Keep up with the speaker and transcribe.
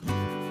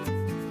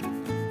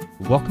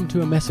Welcome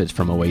to a message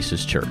from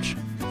Oasis Church.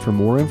 For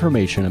more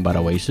information about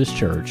Oasis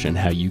Church and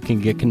how you can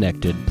get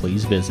connected,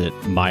 please visit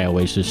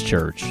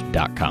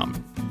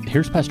myoasischurch.com.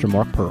 Here's Pastor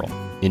Mark Pearl.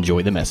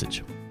 Enjoy the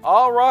message.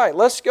 All right,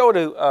 let's go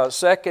to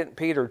 2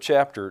 Peter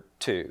chapter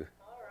 2.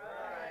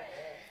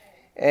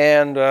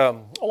 And I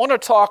want to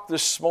talk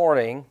this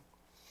morning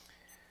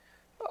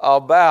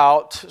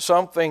about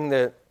something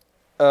that,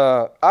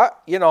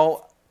 you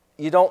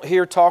don't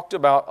hear talked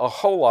about a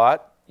whole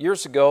lot.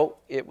 Years ago,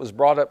 it was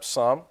brought up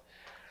some.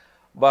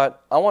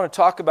 But I want to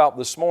talk about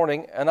this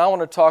morning, and I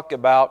want to talk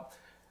about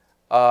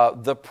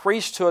the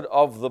priesthood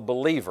of the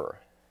believer.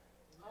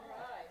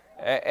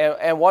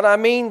 And what I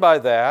mean by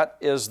that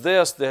is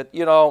this, that,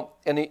 in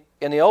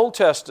the Old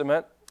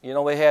Testament,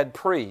 they had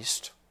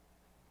priests.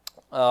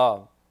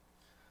 And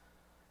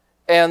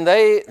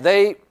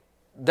they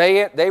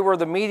were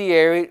the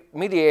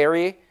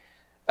mediary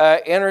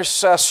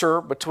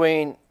intercessor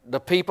between the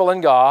people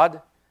and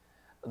God.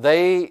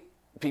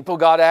 People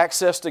got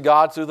access to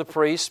God through the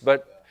priests,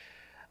 but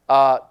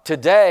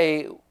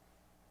today,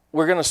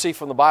 we're going to see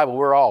from the Bible,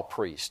 we're all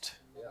priests.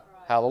 Yeah.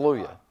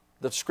 Hallelujah.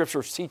 The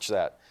Scriptures teach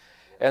that.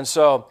 And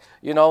so,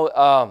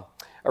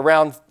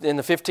 around in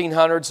the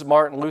 1500s,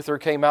 Martin Luther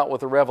came out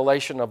with a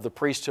revelation of the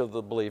priesthood of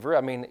the believer. I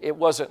mean, it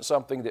wasn't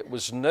something that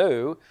was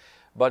new,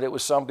 but it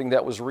was something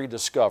that was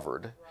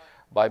rediscovered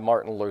by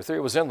Martin Luther.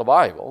 It was in the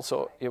Bible,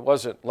 so it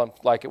wasn't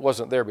like it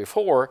wasn't there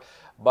before.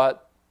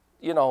 But,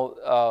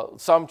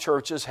 some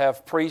churches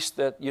have priests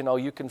that,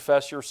 you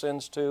confess your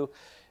sins to.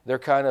 They're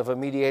kind of a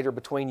mediator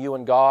between you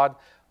and God.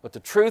 But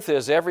the truth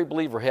is, every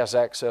believer has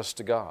access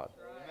to God.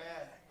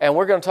 Amen. And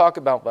we're going to talk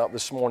about that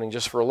this morning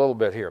just for a little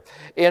bit here.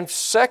 In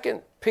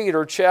 2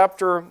 Peter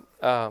chapter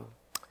 2, I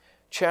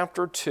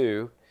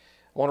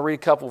want to read a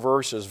couple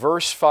verses.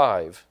 Verse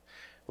 5,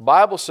 the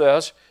Bible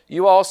says,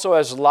 "You also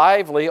as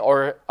lively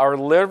or are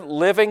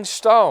living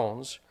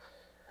stones."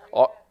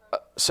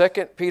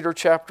 2 Peter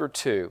chapter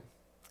 2.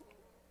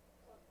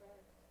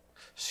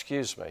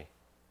 Excuse me.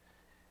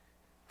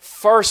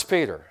 1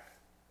 Peter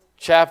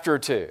chapter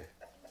 2.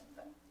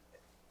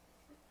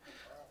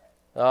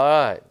 All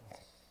right.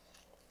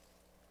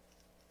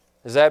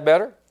 Is that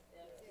better?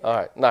 All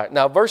right.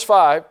 Now, verse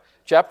 5,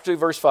 chapter 2,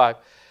 verse 5.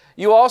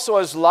 "You also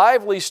as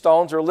lively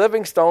stones or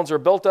living stones are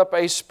built up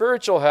a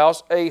spiritual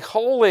house, a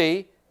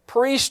holy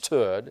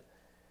priesthood,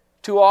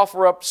 to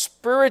offer up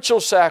spiritual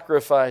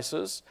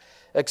sacrifices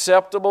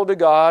acceptable to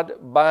God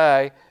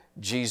by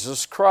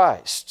Jesus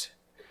Christ."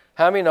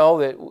 How many know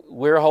that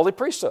we're a holy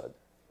priesthood?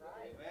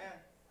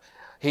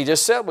 He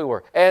just said we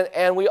were.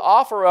 And we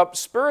offer up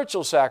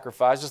spiritual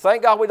sacrifices.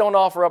 Thank God we don't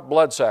offer up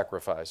blood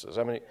sacrifices.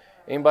 I mean,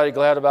 anybody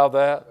glad about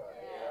that?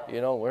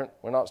 Yeah.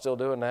 We're not still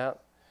doing that.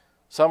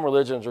 Some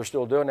religions are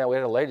still doing that. We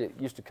had a lady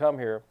that used to come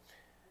here.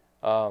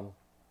 I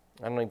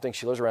don't even think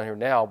she lives around here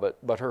now,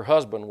 but her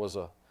husband was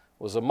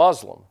a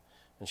Muslim.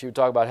 And she would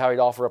talk about how he'd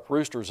offer up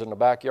roosters in the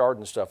backyard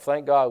and stuff.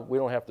 Thank God we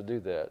don't have to do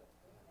that.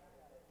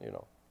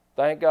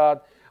 Thank God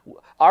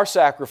our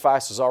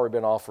sacrifice has already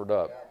been offered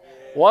up.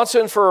 Once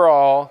and for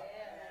all.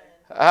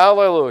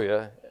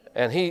 Hallelujah.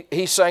 And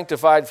he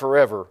sanctified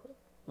forever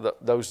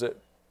those that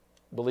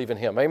believe in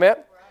Him. Amen?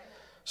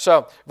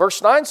 So, verse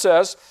 9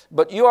 says,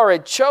 "But you are a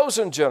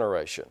chosen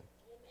generation."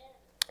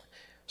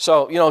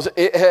 So,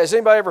 has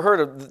anybody ever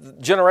heard of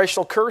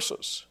generational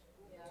curses?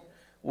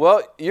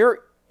 Well,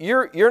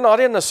 you're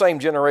not in the same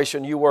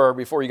generation you were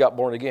before you got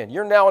born again.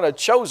 You're now in a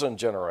chosen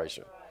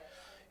generation.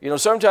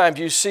 Sometimes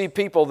you see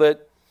people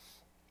that,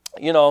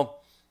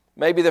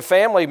 maybe the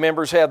family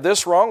members had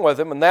this wrong with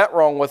them and that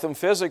wrong with them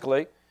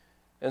physically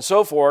and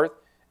so forth,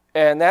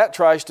 and that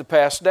tries to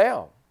pass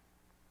down.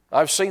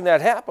 I've seen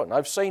that happen.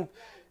 I've seen,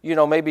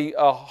 maybe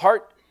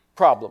heart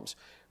problems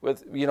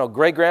with,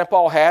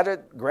 great-grandpa had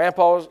it,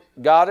 grandpa's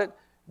got it,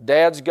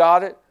 dad's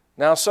got it,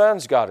 now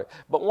son's got it.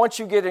 But once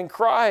you get in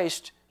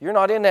Christ, you're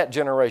not in that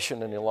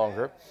generation any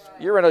longer.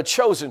 You're in a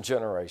chosen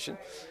generation,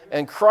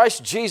 and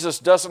Christ Jesus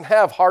doesn't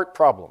have heart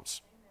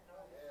problems.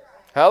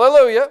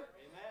 Hallelujah.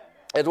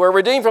 And we're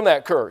redeemed from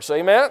that curse.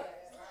 Amen?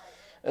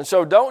 And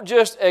so don't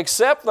just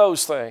accept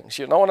those things.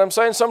 You know what I'm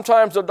saying?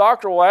 Sometimes the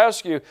doctor will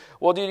ask you,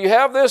 well, do you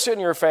have this in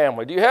your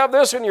family? Do you have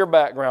this in your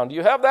background? Do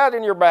you have that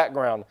in your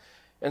background?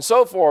 And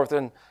so forth.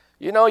 And,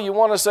 you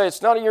want to say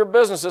it's none of your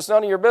business. It's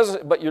none of your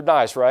business. But you're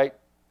nice, right?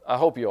 I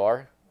hope you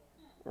are.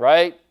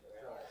 Right?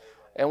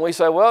 And we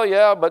say, well,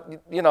 yeah, but,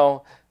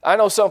 I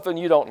know something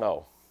you don't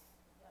know.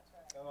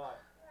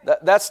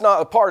 That's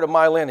not a part of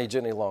my lineage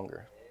any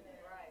longer.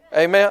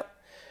 Amen?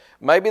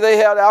 Maybe they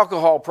had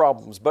alcohol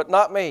problems, but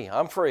not me.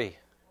 I'm free.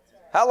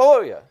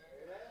 Hallelujah.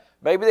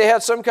 Maybe they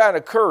had some kind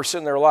of curse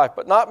in their life,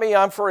 but not me.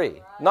 I'm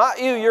free. Not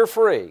you. You're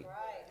free.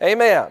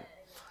 Amen.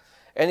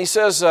 And he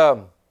says,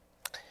 but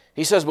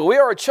we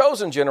are a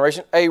chosen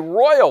generation, a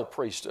royal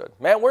priesthood.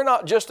 Man, we're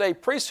not just a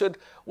priesthood.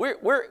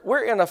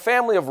 We're in a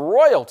family of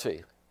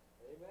royalty.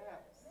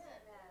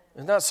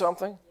 Isn't that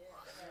something?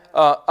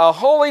 A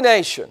holy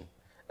nation,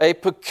 a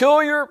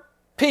peculiar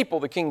people,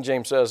 the King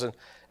James says,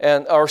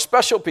 and our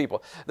special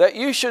people, that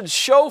you should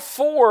show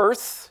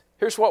forth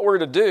Here's what we're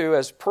to do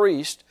as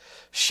priests.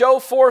 Show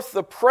forth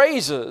the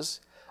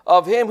praises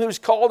of Him who's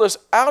called us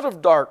out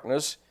of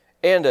darkness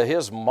into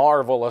His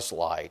marvelous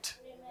light.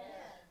 Amen.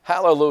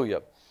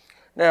 Hallelujah.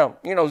 Now,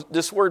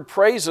 this word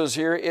praises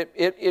here,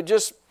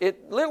 it's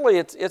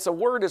a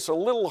word that's a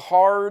little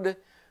hard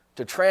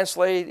to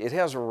translate. It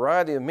has a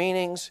variety of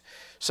meanings.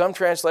 Some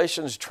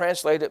translations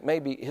translate it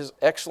maybe His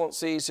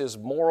excellencies, His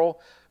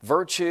moral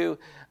virtue.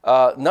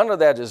 None of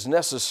that is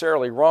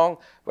necessarily wrong,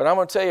 but I'm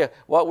going to tell you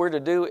what we're to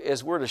do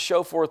is we're to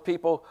show forth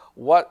people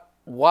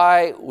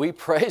why we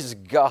praise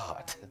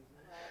God.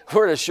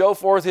 We're to show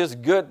forth His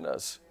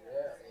goodness.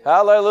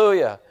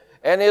 Hallelujah.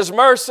 And His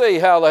mercy.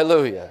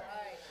 Hallelujah.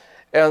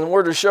 And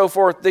we're to show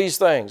forth these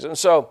things. And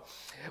so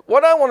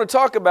what I want to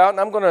talk about, and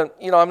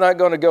I'm not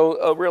going to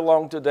go real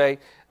long today,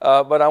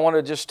 but I want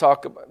to just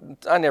talk about,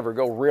 I never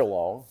go real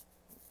long.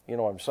 You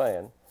know what I'm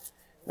saying?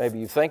 Maybe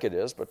you think it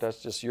is, but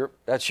that's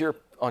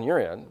on your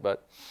end.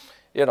 But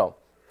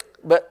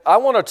I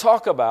want to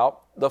talk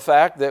about the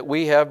fact that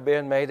we have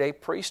been made a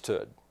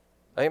priesthood.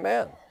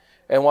 Amen.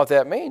 And what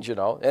that means,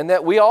 and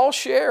that we all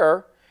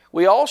share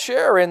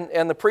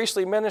in the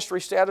priestly ministry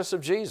status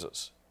of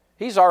Jesus.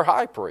 He's our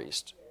high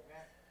priest.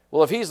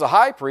 Well, if He's the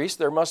high priest,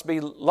 there must be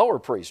lower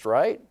priest,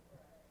 right?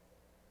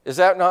 Is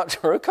that not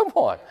true? Come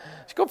on.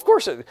 Of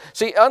course.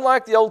 See,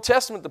 unlike the Old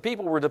Testament, the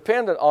people were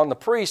dependent on the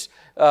priests.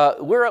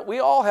 We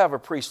all have a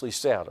priestly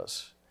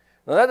status.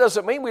 Now, that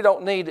doesn't mean we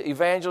don't need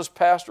evangelists,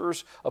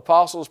 pastors,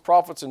 apostles,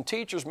 prophets, and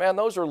teachers. Man,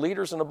 those are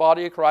leaders in the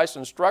body of Christ,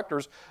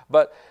 instructors.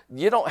 But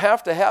you don't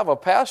have to have a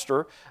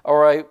pastor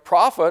or a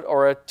prophet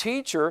or a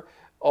teacher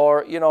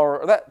or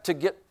that to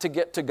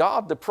get to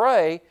God to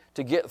pray,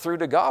 to get through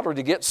to God, or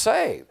to get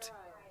saved.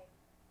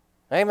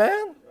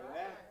 Amen?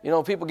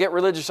 People get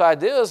religious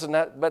ideas and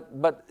that,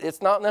 but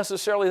it's not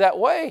necessarily that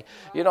way.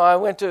 I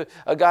went to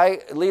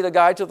lead a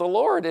guy to the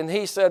Lord, and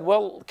he said,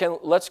 well,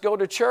 let's go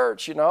to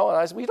church, And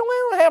I said, we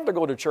don't have to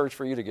go to church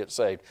for you to get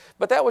saved.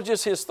 But that was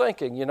just his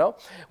thinking,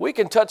 We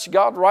can touch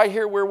God right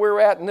here where we're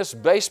at, in this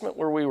basement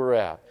where we were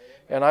at.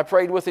 And I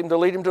prayed with him to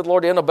lead him to the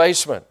Lord in a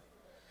basement.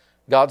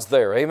 God's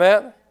there,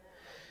 amen?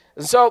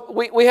 And so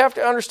we have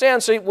to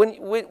understand, see, when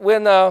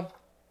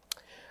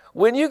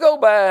you go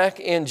back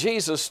in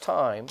Jesus'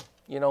 time,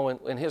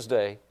 in His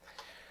day,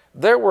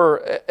 there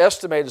were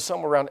estimated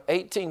somewhere around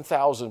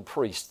 18,000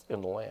 priests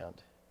in the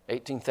land.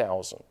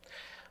 18,000.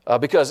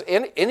 Because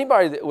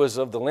anybody that was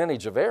of the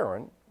lineage of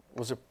Aaron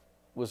was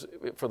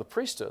for the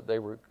priesthood. They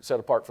were set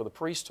apart for the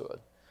priesthood.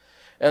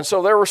 And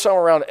so there were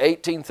somewhere around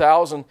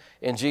 18,000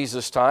 in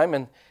Jesus' time.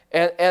 And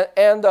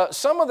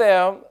some of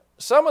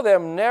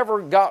them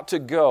never got to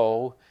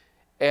go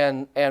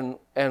and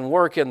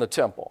work in the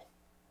temple.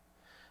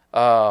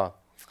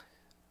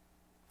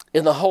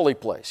 In the holy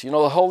place.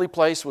 The holy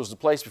place was the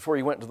place before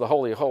you went to the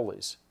Holy of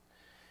Holies.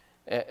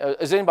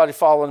 Is anybody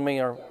following me?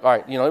 All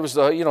right, it was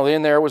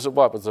in there was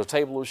what? Was the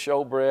table of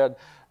showbread,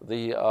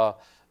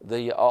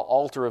 the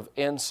altar of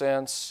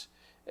incense,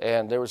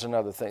 and there was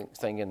another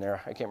thing in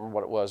there. I can't remember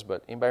what it was,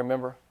 but anybody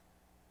remember?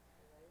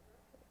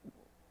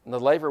 And the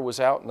laver was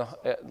out,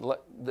 the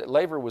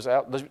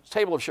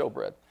table of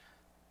showbread.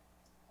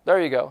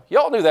 There you go.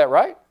 Y'all knew that,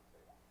 right?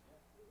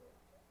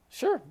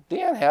 Sure,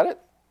 Deanne had it.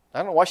 I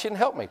don't know why she didn't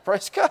help me.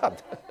 Praise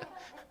God.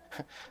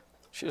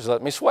 She was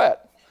letting me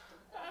sweat.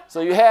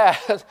 So you had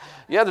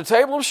the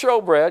table of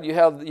showbread. You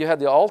had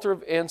the altar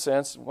of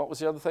incense. What was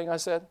the other thing I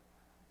said?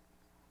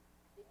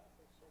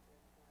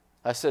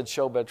 I said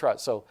showbread. Right.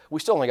 So we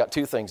still only got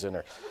 2 things in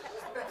there.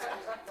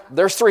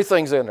 There's 3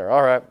 things in there.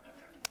 All right.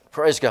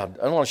 Praise God.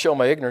 I don't want to show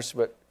my ignorance,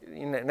 but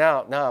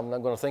now I'm not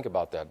going to think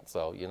about that.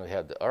 So you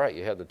had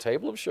the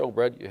table of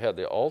showbread. You had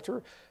the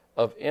altar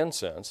of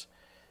incense.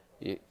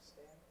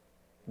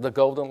 The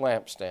golden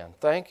lampstand.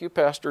 Thank you,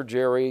 Pastor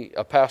Jerry.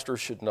 A pastor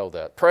should know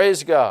that.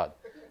 Praise God.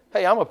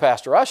 Hey, I'm a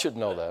pastor. I should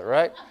know that,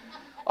 right?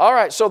 All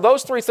right, so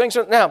those 3 things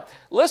are... Now,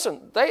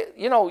 listen,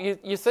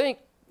 you think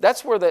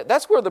that's where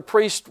the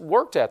priest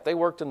worked at. They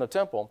worked in the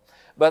temple.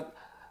 But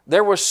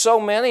there were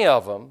so many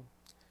of them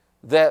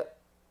that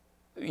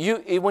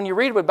when you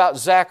read about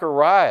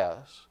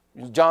Zacharias,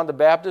 John the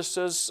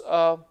Baptist's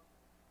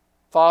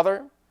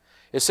father,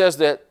 it says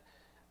that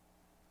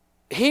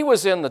he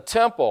was in the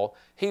temple.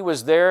 He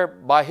was there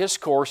by his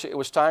course. It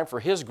was time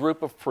for his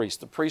group of priests.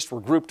 The priests were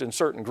grouped in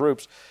certain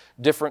groups,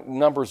 different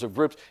numbers of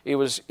groups. It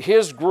was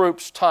his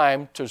group's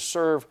time to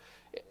serve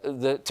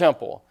the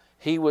temple.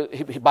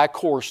 By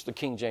course, the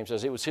King James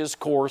says, it was his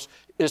course,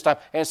 his time.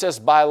 And it says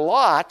by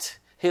lot,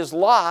 his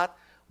lot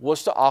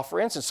was to offer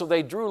incense. So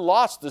they drew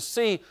lots to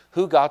see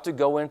who got to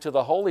go into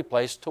the holy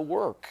place to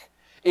work.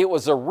 It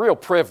was a real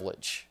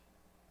privilege.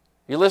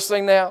 You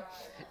listening now?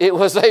 It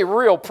was a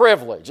real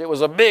privilege. It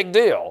was a big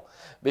deal.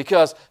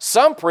 Because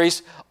some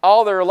priests,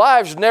 all their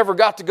lives, never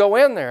got to go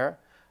in there.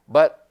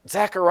 But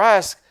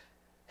Zacharias,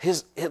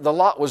 the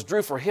lot was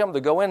drew for him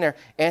to go in there.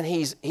 And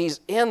he's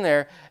in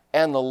there,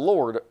 and the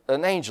Lord,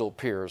 an angel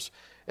appears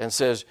and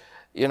says,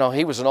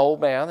 he was an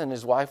old man and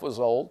his wife was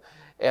old.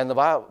 And the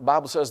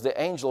Bible says the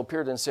angel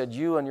appeared and said,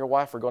 you and your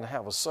wife are going to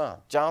have a son,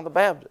 John the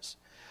Baptist.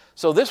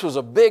 So this was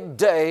a big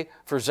day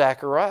for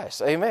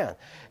Zacharias. Amen.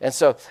 And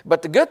so,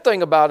 but the good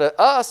thing about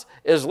us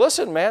is,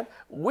 listen, man,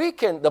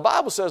 the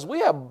Bible says we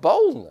have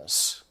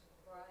boldness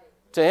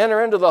to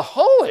enter into the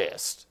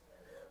holiest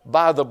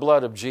by the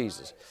blood of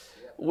Jesus.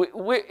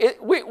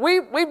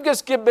 We've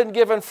just been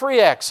given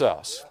free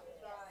access.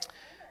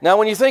 Now,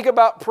 when you think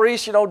about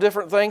priests,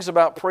 different things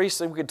about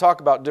priests, and we could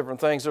talk about different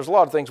things. There's a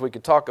lot of things we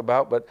could talk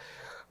about, but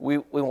we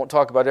won't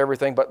talk about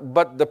everything.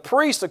 But the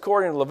priests,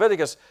 according to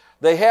Leviticus,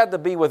 they had to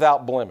be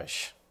without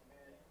blemish.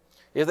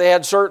 If they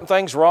had certain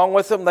things wrong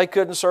with them, they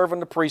couldn't serve in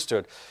the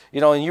priesthood.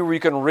 And you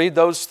can read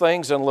those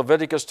things in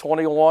Leviticus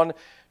 21,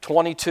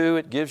 22.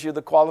 It gives you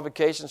the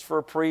qualifications for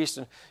a priest.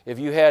 And if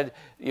you had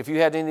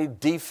any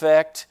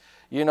defect,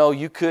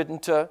 you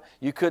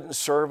couldn't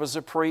serve as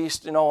a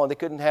priest, and they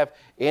couldn't have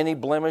any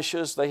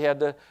blemishes. They had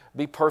to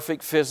be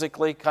perfect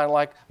physically, kind of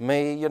like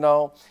me,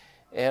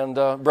 and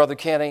Brother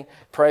Kenny,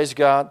 praise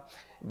God.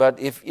 But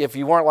if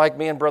you weren't like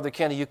me and Brother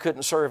Kenny, you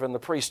couldn't serve in the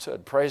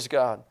priesthood. Praise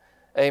God.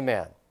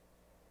 Amen.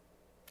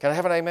 Can I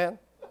have an amen?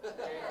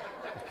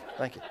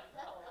 Thank you.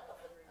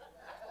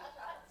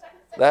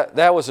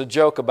 That was a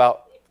joke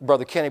about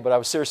Brother Kenny, but I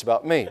was serious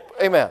about me.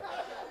 Amen.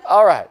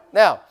 All right.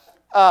 Now,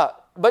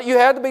 but you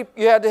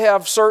had to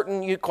have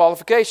certain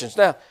qualifications.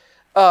 Now,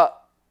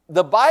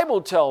 the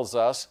Bible tells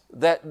us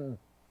that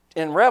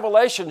in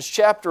Revelation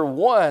chapter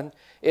 1,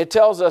 it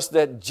tells us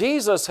that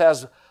Jesus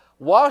has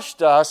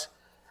washed us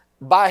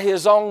by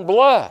His own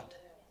blood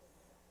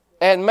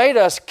and made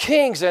us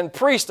kings and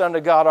priests unto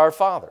God our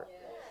Father.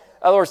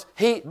 In other words,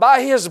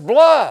 by His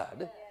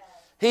blood,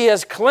 He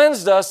has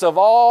cleansed us of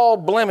all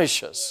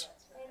blemishes.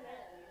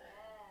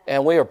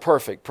 And we are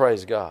perfect,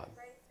 praise God,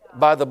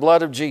 by the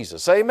blood of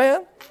Jesus.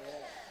 Amen?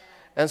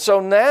 And so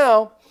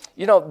now,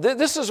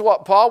 this is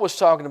what Paul was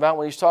talking about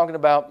when he's talking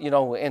about,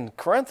 in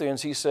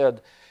Corinthians, he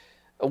said,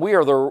 we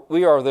are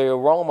the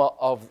aroma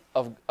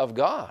of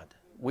God.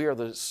 We are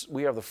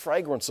the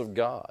fragrance of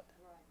God.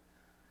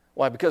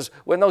 Why? Because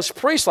when those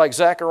priests like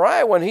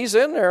Zechariah, when he's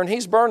in there and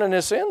he's burning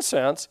this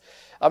incense,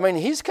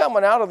 he's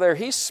coming out of there,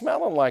 he's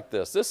smelling like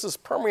this. This has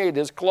permeated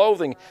his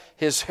clothing,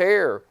 his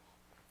hair,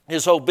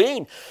 his whole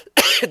being.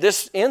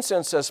 This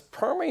incense has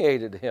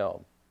permeated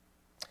him.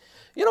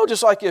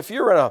 Just like if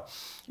you're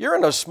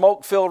in a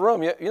smoke-filled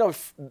room.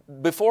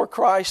 Before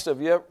Christ,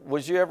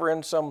 was you ever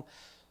in some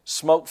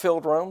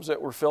smoke-filled rooms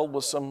that were filled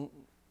with some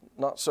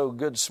not so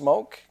good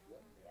smoke?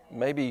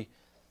 Maybe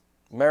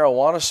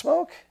marijuana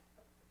smoke?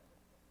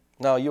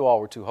 No, you all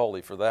were too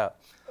holy for that.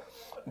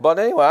 But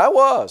anyway, I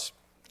was.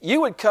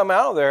 You would come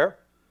out of there,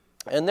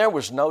 and there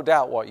was no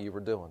doubt what you were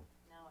doing.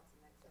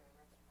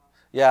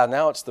 Yeah,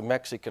 now it's the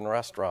Mexican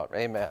restaurant.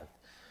 Amen.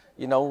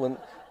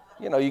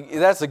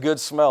 That's a good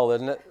smell,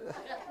 isn't it?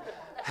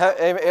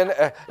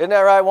 Isn't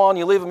that right, Juan?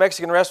 You leave a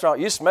Mexican restaurant,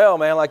 you smell,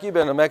 man, like you've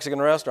been in a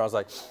Mexican restaurant. It's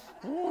like,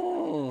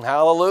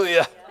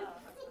 hallelujah.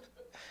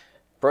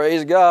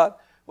 Praise God.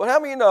 But how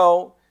many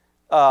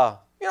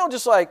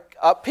just like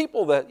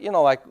people that,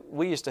 like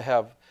we used to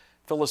have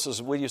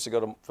we used to go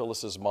to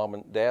Phyllis's mom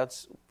and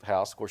dad's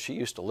house. Of course, she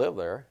used to live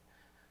there.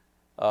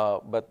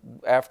 But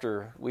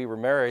after we were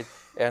married,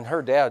 and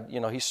her dad,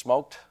 he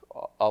smoked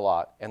a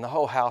lot, and the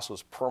whole house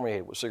was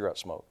permeated with cigarette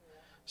smoke.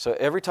 So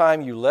every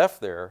time you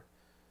left there,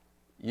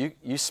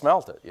 you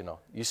smelt it,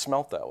 You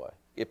smelt that way.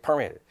 It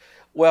permeated.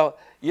 Well,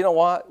 you know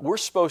what? We're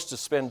supposed to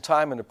spend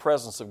time in the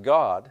presence of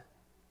God.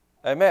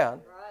 Amen.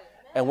 Right.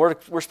 And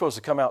we're supposed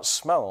to come out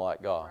smelling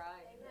like God.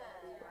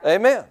 Right.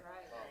 Amen.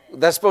 Right.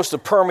 That's supposed to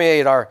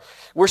permeate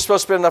we're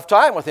supposed to spend enough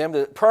time with Him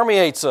that it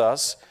permeates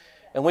us.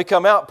 And we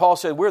come out, Paul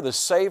said, we're the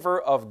savor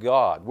of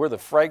God. We're the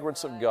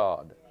fragrance of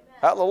God. Amen.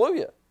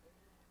 Hallelujah.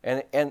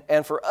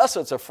 And for us,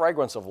 it's a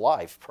fragrance of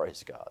life,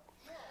 praise God.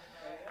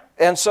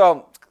 And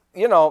so,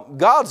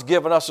 God's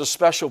given us a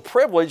special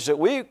privilege that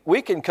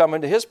we can come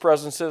into His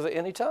presence at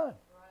any time.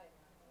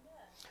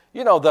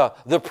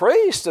 The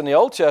priests in the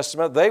Old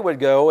Testament, they would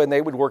go and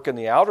they would work in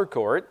the outer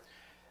court,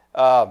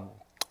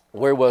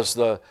 where was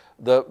the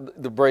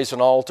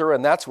brazen altar,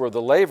 and that's where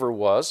the laver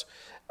was.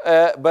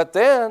 But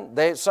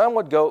then some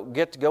would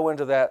get to go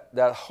into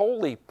that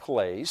holy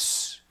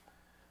place,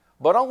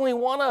 but only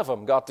one of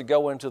them got to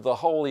go into the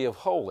Holy of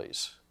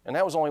Holies, and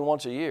that was only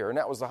once a year, and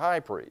that was the high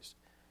priest.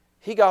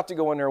 He got to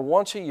go in there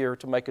once a year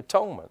to make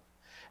atonement.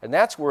 And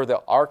that's where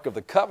the Ark of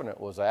the Covenant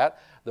was at,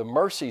 the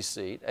mercy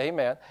seat,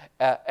 amen.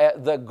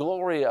 The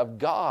glory of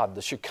God,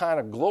 the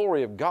Shekinah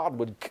glory of God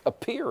would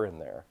appear in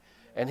there.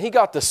 And he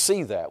got to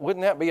see that.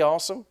 Wouldn't that be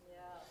awesome? Yeah.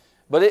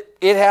 But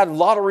it had a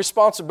lot of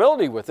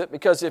responsibility with it,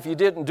 because if you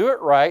didn't do it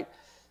right,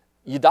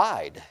 you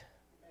died.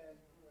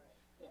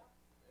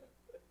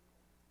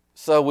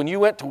 So when you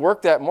went to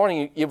work that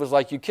morning, it was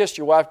like you kissed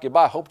your wife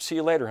goodbye. Hope to see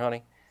you later,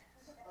 honey.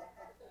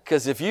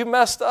 Because if you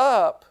messed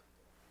up,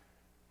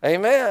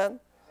 amen,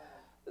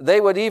 they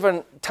would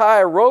even tie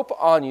a rope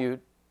on you,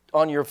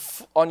 on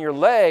your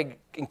leg,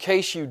 in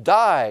case you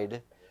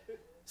died.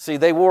 See,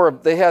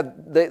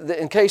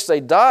 in case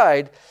they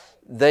died,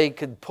 they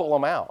could pull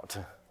them out.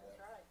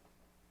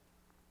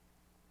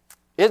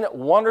 Isn't it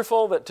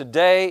wonderful that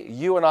today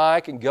you and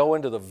I can go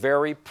into the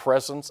very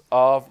presence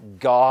of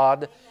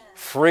God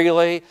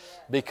freely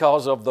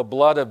because of the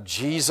blood of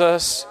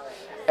Jesus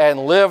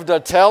and live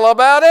to tell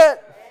about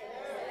it?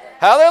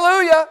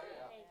 Hallelujah!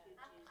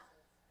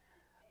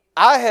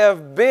 I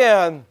have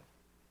been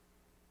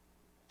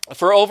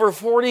for over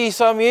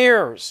 40-some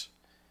years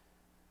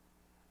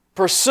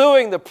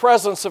pursuing the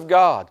presence of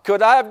God.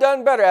 Could I have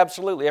done better?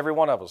 Absolutely, every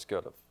one of us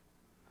could have.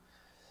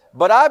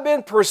 But I've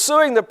been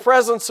pursuing the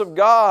presence of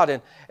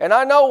God, and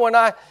I know when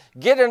I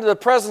get into the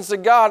presence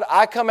of God,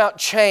 I come out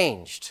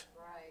changed.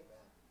 Right.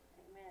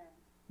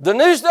 The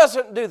news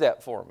doesn't do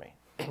that for me.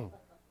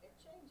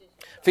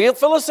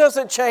 Phyllis says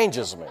it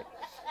changes me.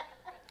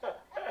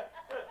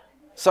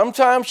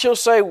 Sometimes she'll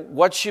say,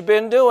 "What you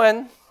been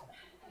doing?"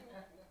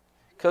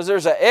 Because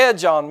there's an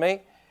edge on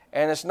me,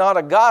 and it's not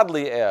a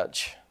godly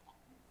edge.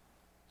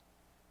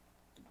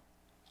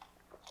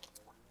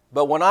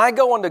 But when I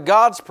go into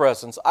God's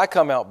presence, I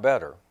come out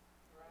better.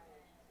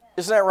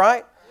 Isn't that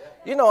right?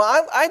 You know,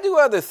 I do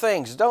other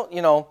things. Don't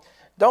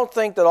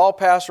think that all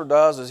pastor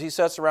does is he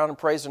sits around and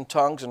prays in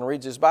tongues and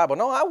reads his Bible.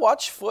 No, I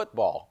watch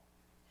football.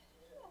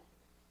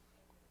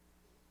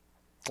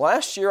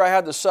 Last year I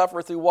had to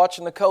suffer through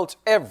watching the Colts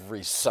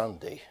every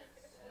Sunday.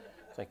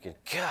 Thinking,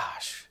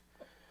 gosh,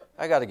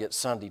 I got to get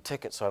Sunday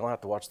tickets so I don't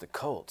have to watch the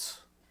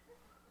Colts.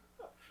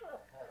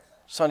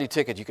 Sunday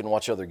ticket, you can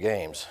watch other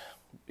games.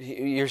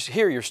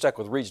 Here you're stuck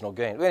with regional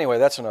games. Anyway,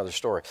 that's another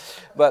story.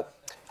 But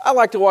I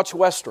like to watch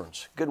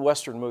Westerns, good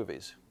Western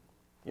movies.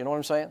 You know what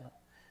I'm saying?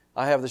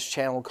 I have this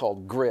channel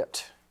called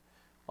Grit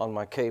on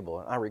my cable,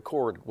 and I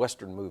record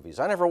Western movies.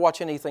 I never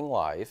watch anything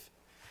live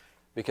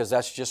because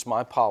that's just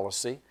my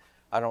policy.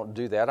 I don't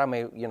do that. I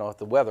may, if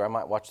the weather, I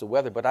might watch the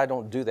weather, but I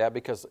don't do that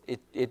because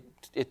it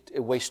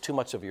wastes too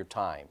much of your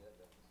time.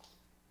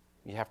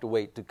 You have to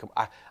wait.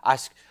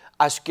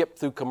 I skip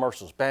through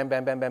commercials. Bam,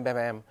 bam, bam, bam, bam,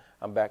 bam.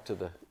 I'm back to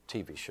the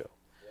TV show.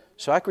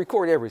 So I can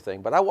record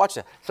everything, but I watch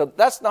that. So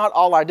that's not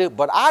all I do,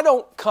 but I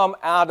don't come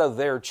out of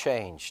there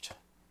changed.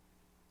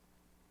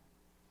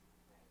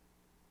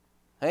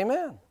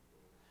 Amen.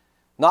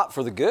 Not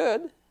for the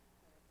good.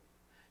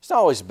 It's not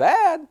always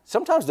bad.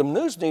 Sometimes the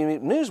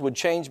news would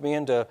change me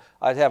into,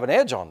 I'd have an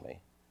edge on me.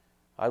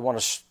 I'd want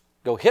to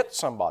go hit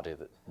somebody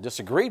that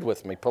disagreed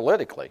with me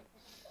politically.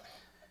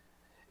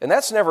 And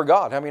that's never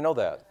God. How many know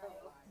that?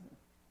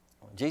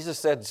 Jesus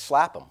said,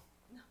 slap them.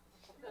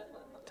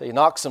 Till you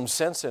knock some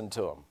sense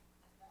into them.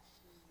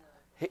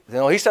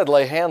 He said,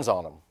 lay hands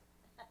on them.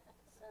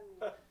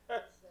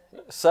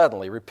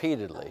 Suddenly,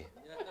 repeatedly.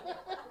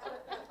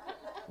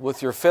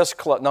 With your fist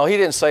closed. No, he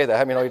didn't say that.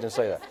 How many know he didn't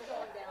say that?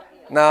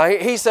 No,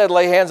 he said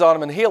lay hands on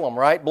them and heal them,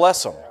 right?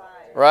 Bless them,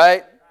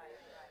 right?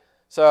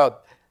 So,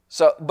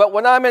 but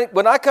when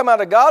I come out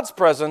of God's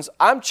presence,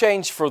 I'm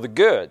changed for the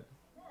good.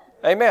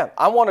 Amen.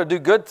 I want to do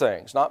good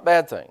things, not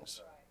bad things.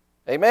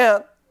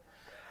 Amen.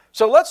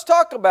 So let's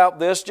talk about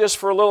this just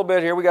for a little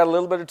bit here. We got a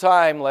little bit of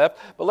time left,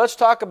 but let's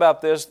talk about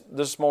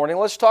this morning.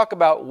 Let's talk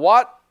about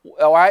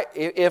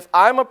if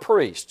I'm a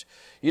priest.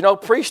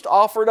 Priests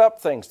offered up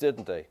things,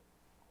 didn't they?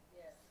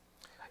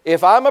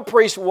 If I'm a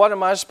priest, what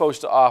am I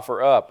supposed to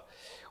offer up?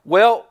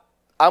 Well,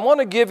 I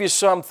want to give you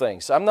some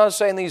things. I'm not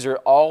saying these are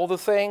all the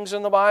things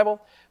in the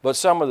Bible, but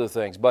some of the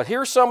things. But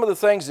here's some of the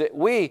things that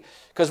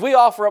because we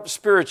offer up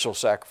spiritual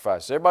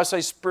sacrifices. Everybody say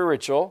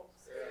spiritual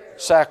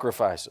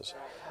sacrifices.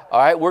 All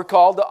right, we're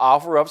called to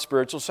offer up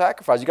spiritual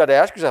sacrifices. You got to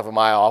ask yourself, am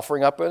I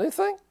offering up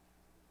anything?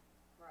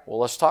 Well,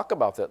 let's talk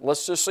about that.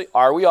 Let's just see,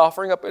 are we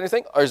offering up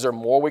anything? Or is there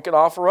more we can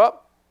offer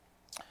up?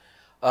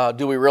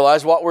 Do we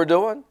realize what we're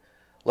doing?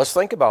 Let's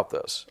think about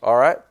this, all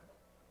right?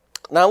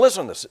 Now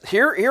listen to this.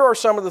 Here are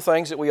some of the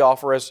things that we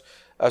offer as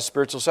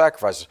spiritual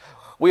sacrifices.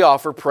 We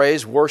offer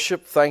praise,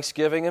 worship,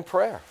 thanksgiving, and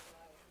prayer.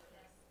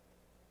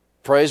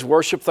 Praise,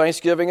 worship,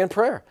 thanksgiving, and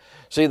prayer.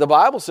 See, the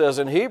Bible says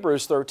in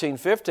Hebrews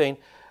 13:15,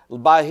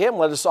 by Him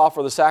let us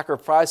offer the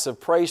sacrifice of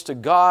praise to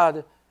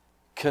God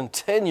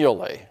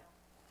continually.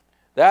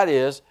 That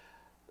is,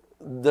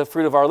 the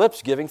fruit of our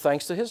lips giving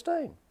thanks to His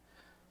name.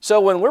 So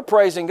when we're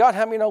praising God,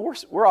 how many know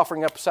we're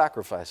offering up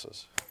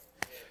sacrifices?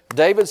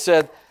 David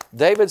said,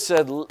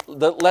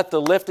 let the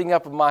lifting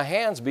up of my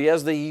hands be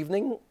as the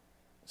evening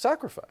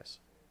sacrifice.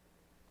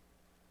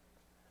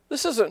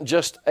 This isn't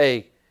just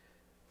a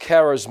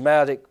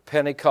charismatic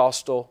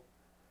Pentecostal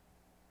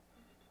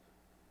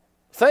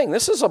thing.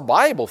 This is a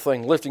Bible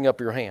thing, lifting up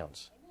your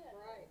hands.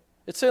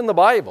 It's in the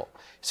Bible.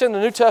 It's in the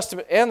New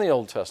Testament and the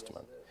Old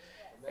Testament.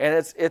 And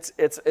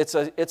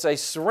it's a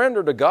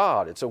surrender to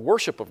God. It's a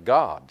worship of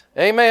God.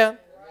 Amen?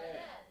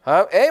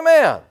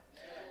 Amen.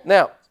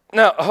 Now,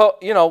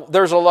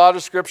 there's a lot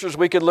of scriptures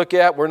we could look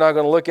at. We're not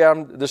going to look at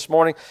them this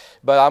morning,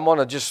 but I'm going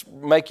to just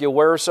make you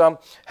aware of some.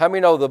 How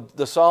many know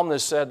the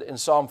psalmist said in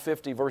Psalm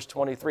 50, verse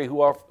 23,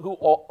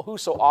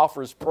 whoso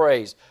offers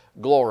praise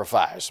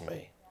glorifies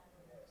me.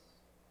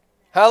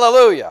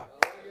 Hallelujah.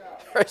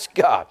 Praise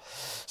God.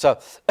 So,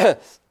 how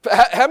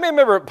many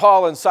remember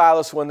Paul and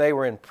Silas when they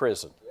were in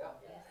prison?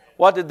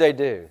 What did they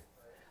do?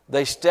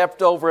 They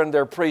stepped over in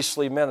their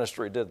priestly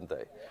ministry, didn't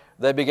they?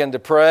 They began to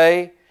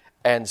pray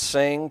and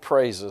sing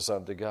praises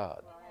unto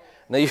God.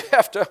 Now you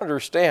have to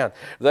understand,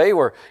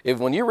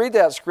 when you read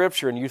that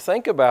scripture and you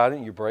think about it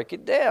and you break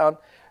it down,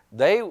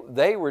 they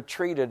were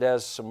treated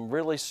as some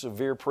really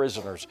severe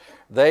prisoners.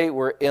 They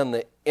were in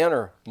the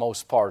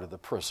innermost part of the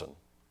prison.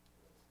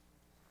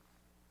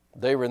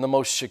 They were in the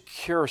most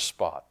secure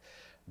spot.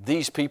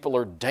 These people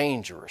are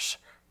dangerous.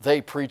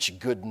 They preach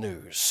good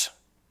news.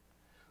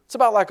 It's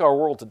about like our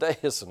world today,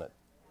 isn't it?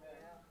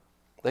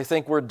 They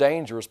think we're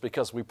dangerous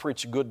because we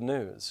preach good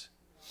news.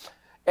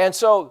 And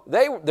so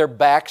their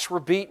backs were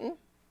beaten,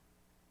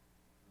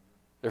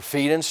 their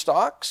feet in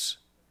stocks.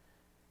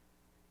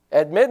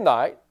 At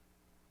midnight,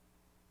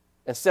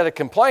 instead of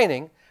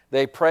complaining,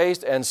 they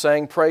praised and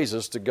sang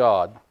praises to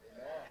God.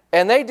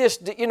 And they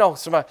just,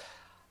 somebody,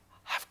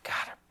 I've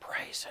got a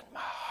praise in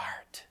my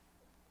heart.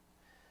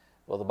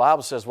 Well, the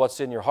Bible says what's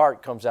in your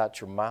heart comes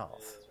out your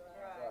mouth.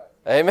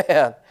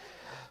 Amen.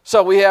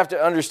 So we have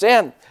to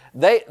understand,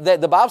 the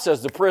Bible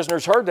says the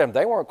prisoners heard them.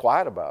 They weren't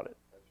quiet about it.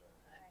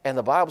 And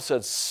the Bible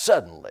said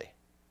suddenly.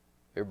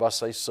 Everybody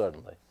say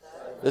suddenly.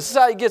 This is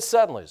how you get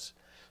suddenlies.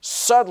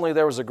 Suddenly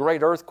there was a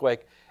great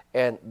earthquake,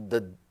 and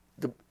the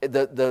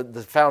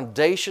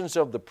foundations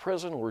of the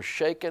prison were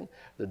shaken,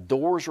 the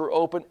doors were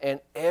open, and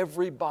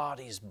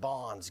everybody's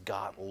bonds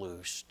got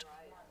loosed.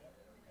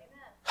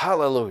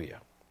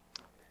 Hallelujah.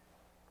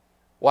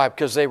 Why?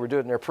 Because they were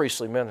doing their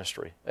priestly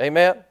ministry.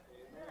 Amen?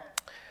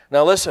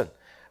 Now listen,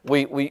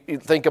 we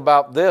think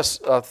about this.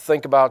 In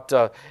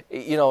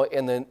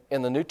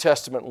the New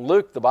Testament,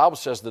 Luke, the Bible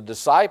says the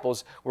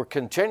disciples were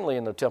continually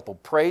in the temple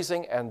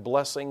praising and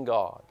blessing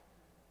God.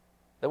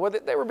 They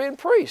were being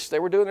priests. They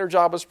were doing their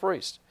job as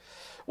priests.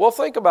 Well,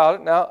 think about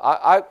it now.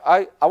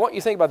 I want you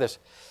to think about this.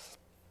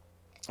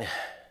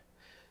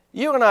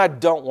 You and I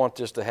don't want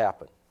this to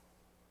happen.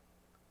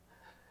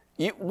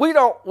 We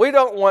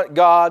don't want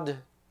God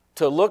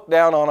to look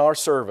down on our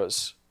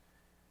service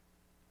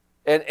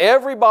and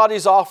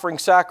everybody's offering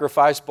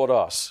sacrifice but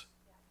us.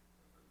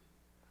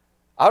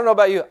 I don't know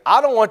about you.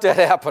 I don't want that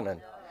happening.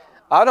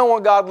 I don't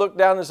want God to look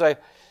down and say,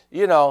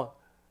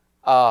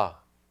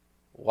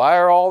 why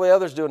are all the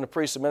others doing the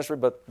priestly ministry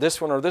but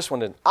this one or this one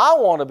didn't? I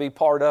want to be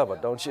part of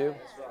it, don't you?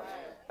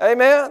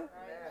 Amen?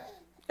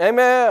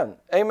 Amen.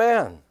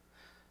 Amen.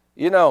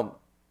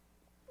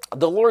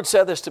 The Lord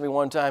said this to me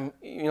one time,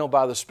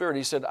 by the Spirit.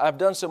 He said, I've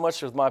done so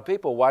much with my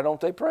people, why don't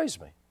they praise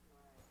me?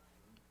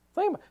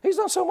 Think about it. He's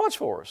done so much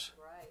for us.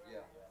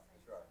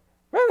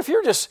 Man,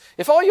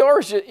 if all you are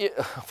is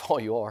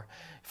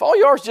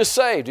just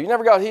saved, you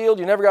never got healed,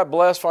 you never got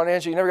blessed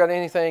financially, you never got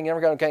anything, you never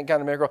got any kind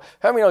of miracle,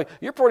 how many know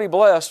you're pretty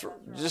blessed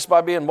just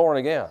by being born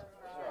again?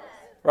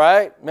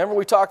 Right? Remember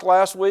we talked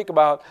last week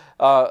about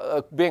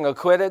being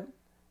acquitted?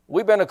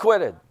 We've been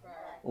acquitted.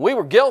 We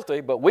were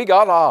guilty, but we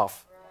got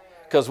off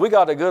because we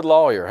got a good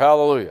lawyer.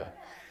 Hallelujah.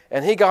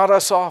 And he got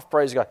us off,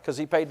 praise God, because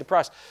he paid the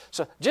price.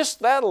 So just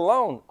that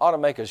alone ought to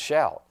make us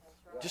shout.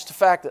 Just the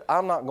fact that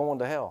I'm not going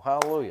to hell.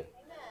 Hallelujah.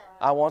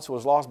 I once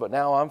was lost, but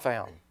now I'm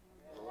found.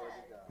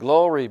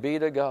 Glory be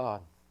to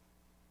God.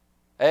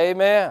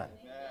 Amen.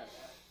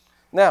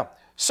 Now,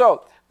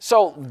 so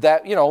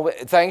that,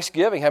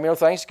 Thanksgiving, how many know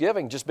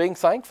Thanksgiving? Just being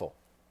thankful.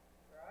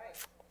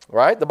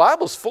 Right? The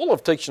Bible's full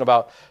of teaching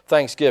about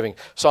Thanksgiving.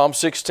 Psalm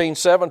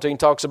 16:17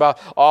 talks about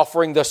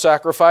offering the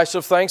sacrifice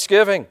of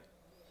thanksgiving.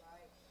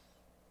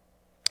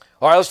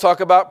 All right, let's talk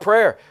about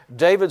prayer.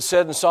 David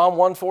said in Psalm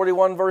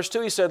 141, verse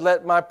 2, he said,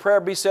 let my prayer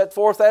be set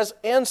forth as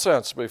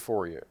incense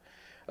before you.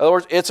 In other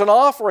words, it's an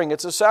offering,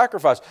 it's a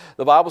sacrifice.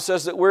 The Bible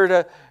says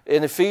that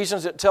in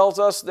Ephesians, it tells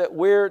us that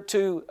we're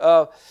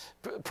to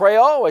pray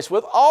always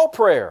with all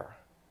prayer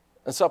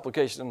and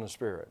supplication in the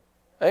Spirit.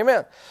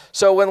 Amen.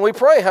 So when we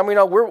pray, how many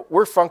know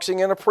we're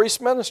functioning in a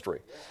priest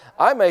ministry?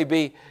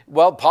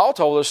 Paul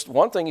told us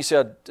one thing, he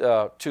said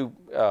to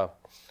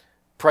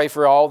pray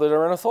for all that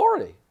are in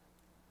authority.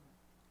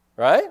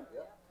 Right?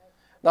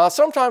 Now,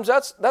 sometimes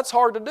that's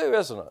hard to do,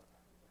 isn't it?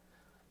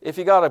 If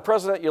you got a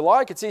president you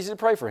like, it's easy to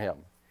pray for him.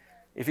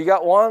 If you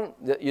got one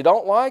that you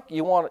don't like,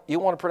 you want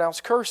to pronounce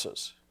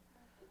curses.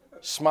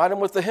 Smite him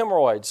with the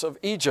hemorrhoids of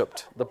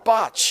Egypt, the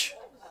botch.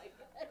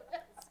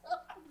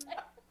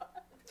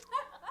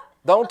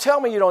 Don't tell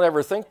me you don't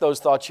ever think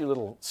those thoughts, you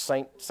little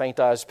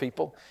saintized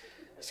people.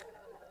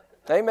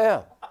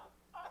 Amen.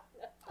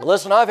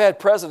 Listen, I've had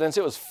presidents,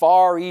 it was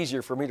far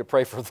easier for me to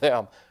pray for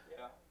them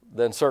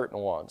than certain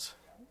ones.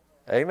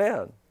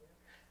 Amen.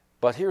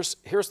 But here's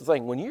the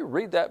thing. When you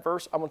read that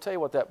verse, I'm going to tell you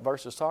what that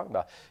verse is talking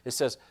about. It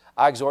says,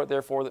 I exhort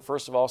therefore that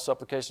first of all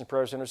supplications,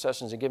 prayers,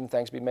 intercessions, and giving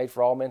thanks be made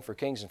for all men, for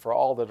kings, and for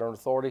all that are in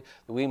authority,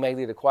 that we may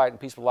lead a quiet and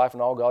peaceful life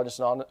in all godliness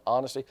and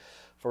honesty.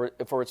 For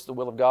it's the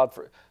will of God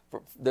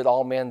that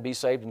all men be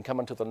saved and come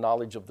unto the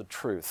knowledge of the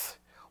truth.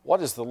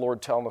 What is the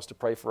Lord telling us to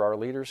pray for our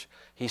leaders?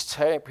 He's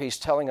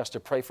telling us to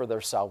pray for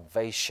their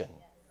salvation.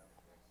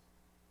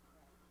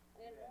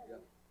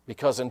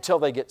 Because until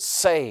they get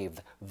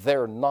saved,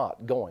 they're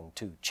not going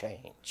to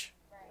change.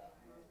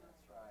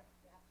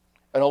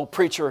 An old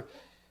preacher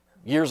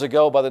years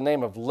ago by the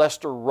name of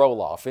Lester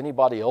Roloff.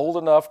 Anybody old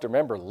enough to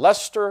remember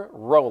Lester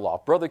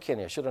Roloff? Brother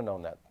Kenny, I should have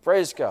known that.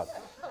 Praise God.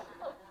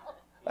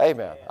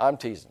 Amen. I'm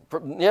teasing.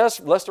 Yes,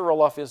 Lester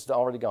Roloff is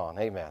already gone.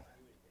 Amen.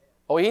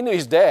 Oh, he knew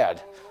his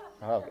dad.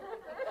 Okay.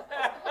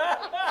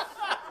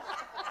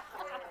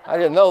 I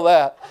didn't know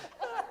that.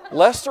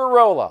 Lester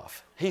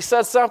Roloff. He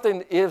said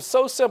something, it was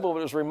so simple, but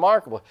it was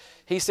remarkable.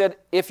 He said,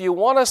 if you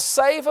want to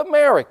save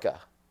America,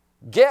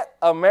 get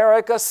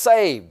America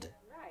saved.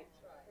 Right.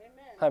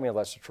 Amen. I mean,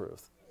 that's the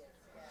truth.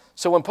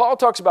 So when Paul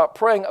talks about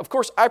praying, of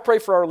course, I pray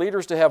for our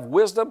leaders to have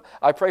wisdom.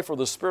 I pray for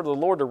the Spirit of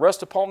the Lord to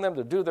rest upon them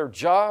to do their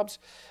jobs.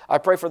 I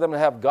pray for them to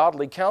have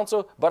godly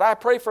counsel, but I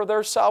pray for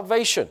their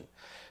salvation.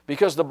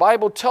 Because the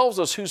Bible tells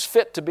us who's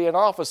fit to be in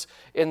office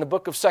in the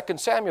book of 2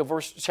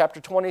 Samuel,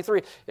 chapter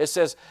 23. It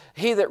says,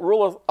 he that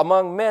ruleth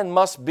among men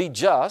must be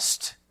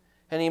just,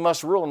 and he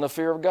must rule in the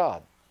fear of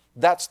God.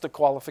 That's the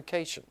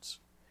qualifications.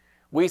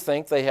 We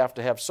think they have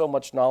to have so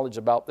much knowledge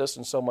about this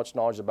and so much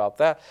knowledge about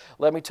that.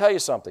 Let me tell you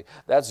something.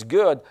 That's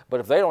good,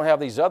 but if they don't have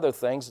these other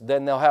things,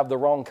 then they'll have the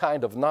wrong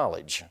kind of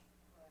knowledge.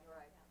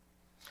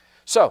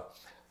 So,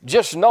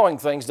 just knowing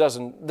things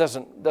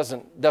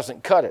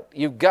doesn't cut it.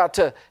 You've got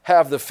to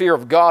have the fear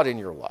of God in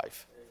your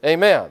life.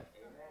 Amen.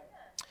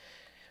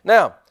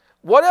 Now,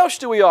 what else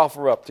do we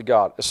offer up to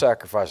God as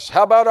sacrifices?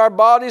 How about our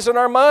bodies and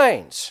our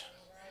minds?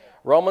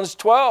 Romans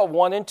 12,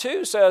 1 and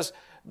 2 says,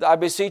 I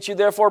beseech you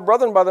therefore,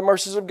 brethren, by the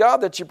mercies of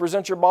God, that you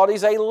present your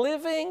bodies a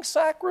living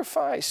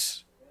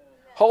sacrifice,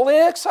 holy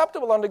and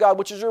acceptable unto God,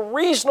 which is your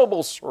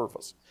reasonable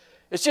service.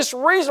 It's just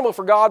reasonable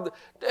for God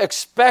to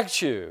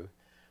expect you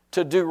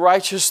to do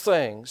righteous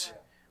things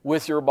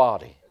with your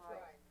body.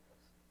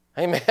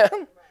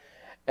 Amen?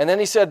 And then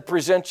he said,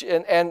 present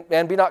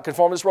and be not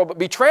conformed to this world, but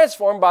be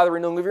transformed by the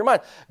renewing of your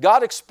mind.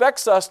 God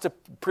expects us to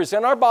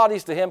present our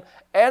bodies to Him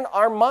and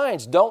our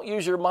minds. Don't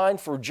use your mind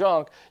for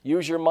junk.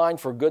 Use your mind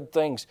for good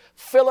things.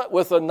 Fill it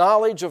with the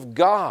knowledge of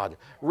God.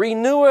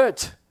 Renew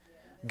it.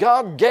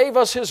 God gave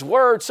us His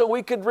Word so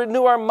we could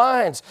renew our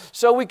minds,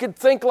 so we could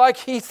think like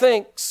He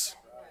thinks.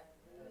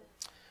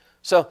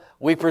 So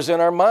we present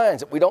our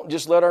minds. We don't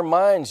just let our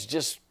minds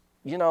just,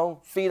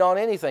 feed on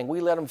anything. We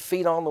let them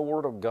feed on the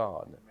Word of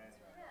God.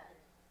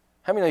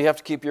 How many of you have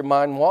to keep your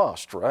mind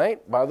washed,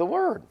 right? By the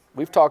Word.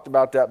 We've talked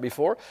about that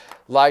before.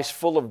 Life's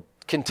full of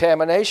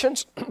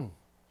contaminations.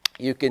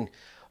 You can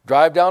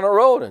drive down a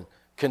road and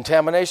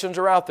contaminations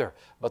are out there.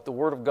 But the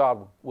Word of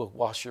God will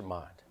wash your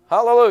mind.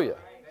 Hallelujah.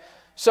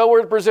 So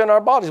we're to present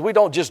our bodies. We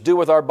don't just do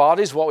with our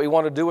bodies what we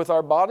want to do with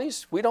our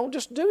bodies. We don't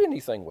just do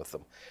anything with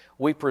them.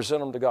 We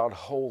present them to God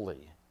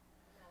wholly.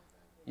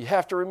 You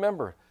have to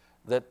remember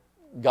that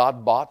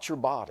God bought your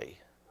body.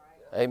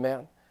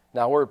 Amen.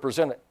 Now we're to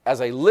present it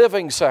as a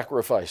living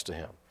sacrifice to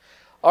Him.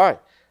 All right.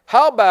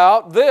 How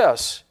about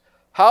this?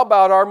 How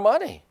about our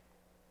money?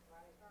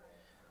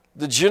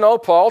 Did you know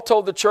Paul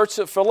told the church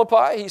at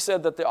Philippi, he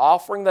said that the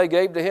offering they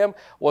gave to him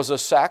was a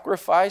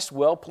sacrifice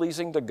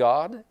well-pleasing to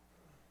God?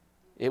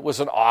 It was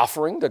an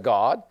offering to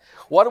God.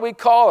 What do we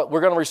call it?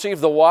 We're going to receive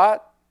the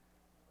what?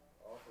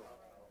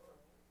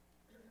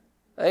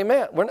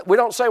 Amen. We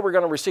don't say we're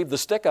going to receive the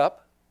stick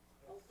up.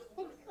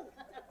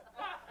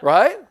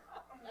 Right?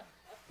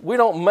 We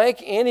don't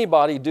make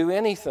anybody do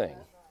anything.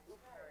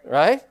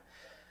 Right?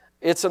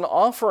 It's an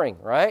offering,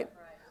 right?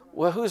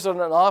 Well, who's it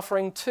an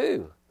offering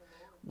to?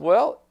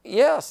 Well,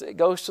 yes, it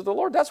goes to the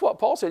Lord. That's what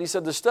Paul said. He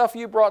said, the stuff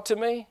you brought to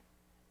me,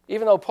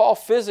 even though Paul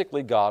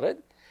physically got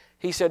it,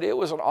 he said it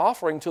was an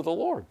offering to the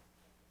Lord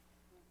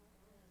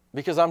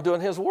because I'm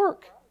doing His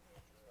work.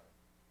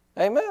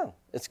 Amen.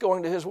 It's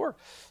going to His work.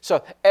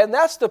 So, and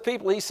that's the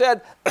people, he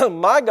said,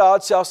 my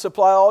God shall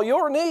supply all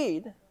your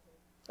need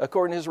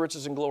according to His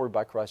riches and glory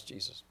by Christ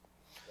Jesus.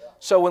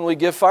 So when we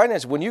give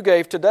finance, when you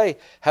gave today,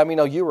 how many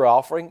know you were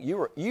offering?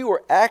 You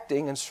were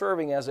acting and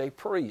serving as a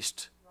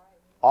priest,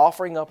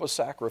 offering up a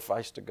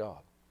sacrifice to God.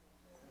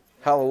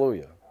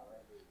 Hallelujah.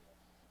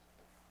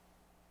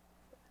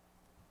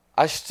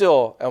 I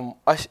still am.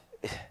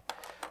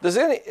 Does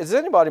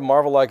anybody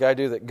marvel like I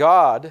do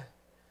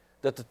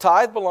that the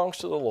tithe belongs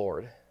to the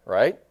Lord,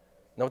 right?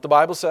 Know what the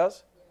Bible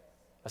says?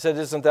 I said,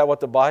 isn't that what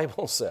the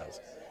Bible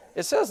says?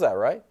 It says that,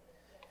 right?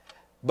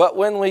 But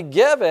when we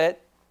give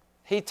it,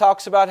 He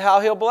talks about how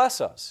He'll bless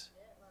us.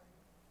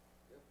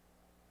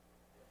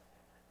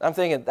 I'm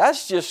thinking,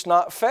 that's just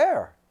not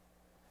fair.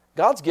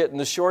 God's getting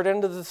the short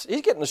end of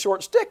He's getting the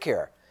short stick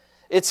here.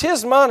 It's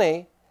His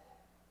money.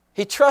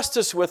 He trusts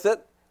us with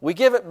it. We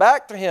give it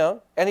back to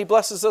Him, and He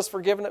blesses us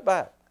for giving it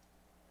back.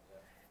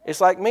 It's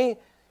like me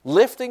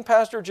lifting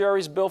Pastor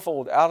Jerry's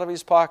billfold out of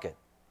his pocket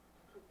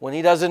when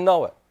he doesn't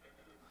know it.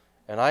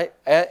 And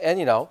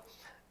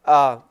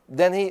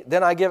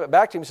then I give it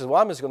back to him. He says, well,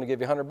 I'm just going to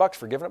give you $100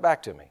 for giving it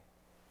back to me.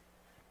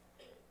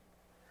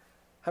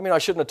 I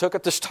shouldn't have took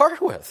it to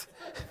start with.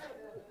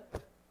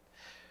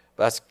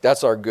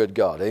 That's our good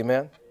God.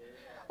 Amen?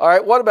 All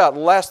right, what about the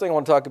last thing I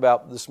want to talk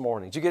about this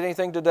morning? Did you get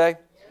anything today?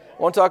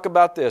 I want to talk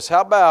about this.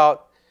 How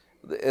about,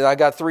 and I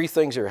got 3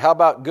 things here. How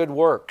about good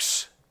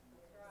works?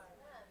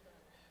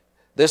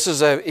 This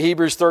is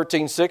Hebrews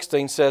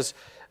 13:16 says,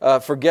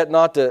 forget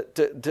not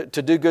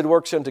to do good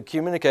works and to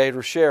communicate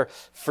or share.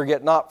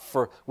 Forget not,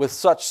 for with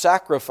such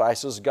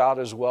sacrifices God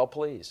is well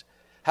pleased.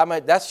 How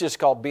many? That's just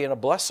called being a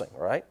blessing,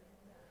 right?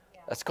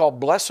 That's called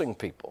blessing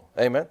people.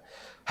 Amen.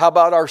 How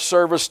about our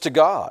service to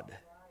God?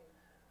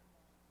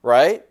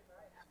 Right?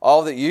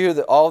 All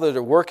that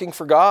are working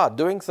for God,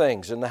 doing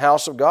things in the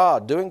house of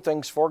God, doing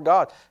things for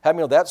God. How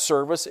many know that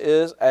service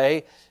is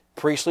a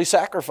priestly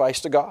sacrifice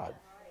to God?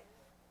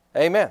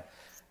 Amen.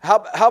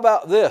 How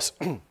about this?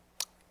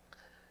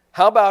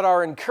 How about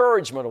our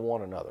encouragement of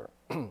one another?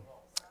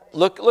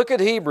 Look at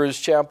Hebrews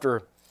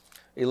chapter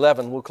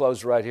 11. We'll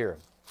close right here.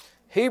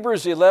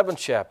 Hebrews 11th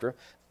chapter.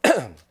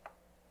 The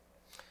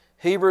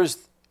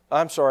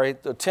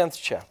 10th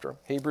chapter.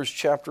 Hebrews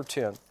chapter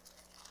 10.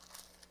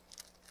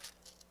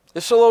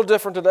 It's a little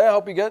different today. I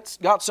hope you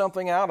got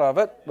something out of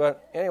it.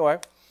 But anyway,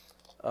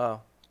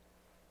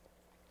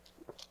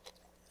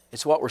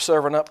 it's what we're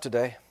serving up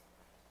today.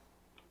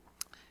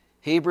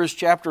 Hebrews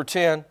chapter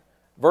 10,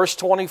 verse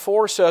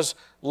 24 says,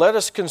 let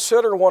us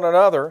consider one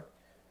another.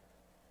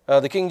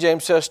 The King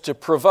James says to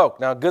provoke.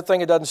 Now, good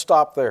thing it doesn't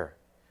stop there.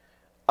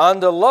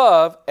 Unto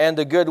love and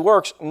to good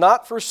works,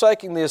 not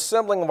forsaking the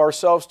assembling of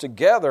ourselves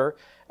together,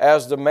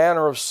 as the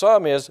manner of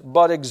some is,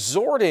 but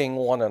exhorting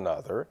one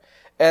another,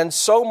 and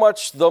so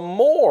much the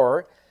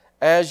more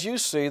as you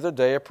see the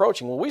day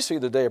approaching. Well, we see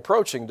the day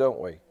approaching, don't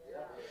we?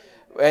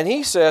 And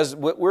he says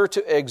we're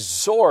to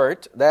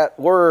exhort. That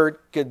word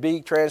could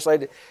be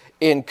translated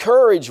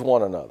encourage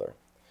one another.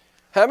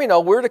 How many know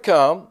we're to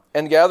come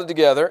and gather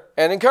together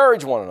and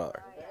encourage one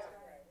another?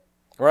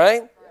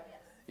 Right?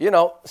 You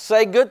know,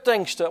 say good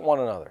things to one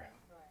another.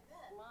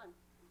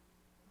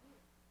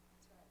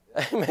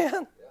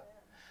 Amen.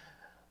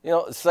 You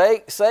know,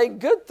 say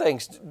good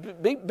things.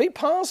 Be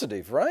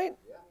positive, right?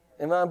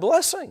 And a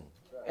blessing.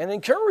 And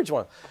encourage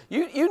one.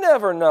 You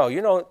never know.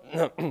 You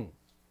know,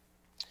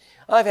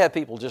 I've had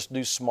people just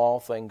do small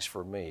things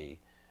for me,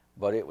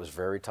 but it was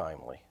very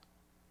timely.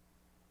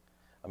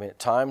 I mean, at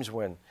times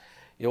when,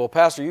 you know, well,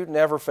 Pastor, you'd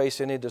never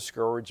face any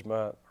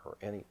discouragement or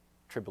any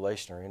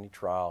tribulation or any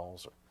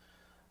trials.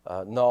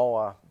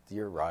 No,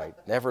 you're right.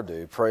 Never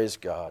do. Praise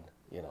God.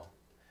 You know,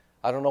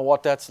 I don't know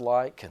what that's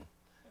like, and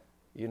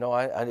you know,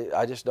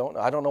 I just don't.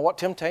 I don't know what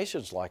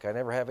temptation's like. I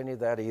never have any of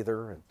that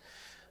either,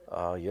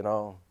 and you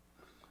know,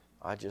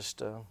 I just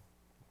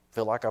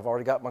feel like I've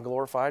already got my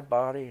glorified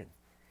body, and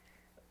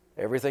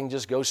everything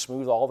just goes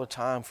smooth all the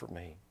time for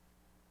me.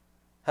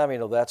 How many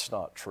know that's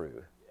not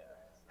true?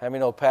 How many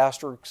know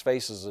pastor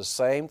faces the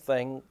same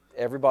thing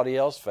everybody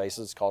else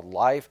faces? It's called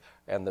life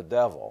and the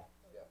devil,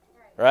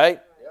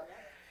 right?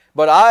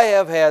 But I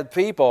have had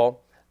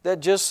people that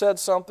just said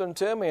something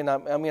to me, and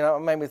I mean, it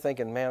made me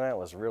thinking, man, that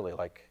was really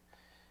like,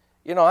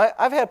 you know,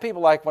 I've had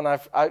people like when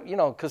you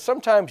know, because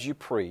sometimes you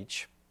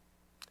preach,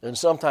 and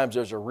sometimes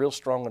there's a real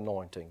strong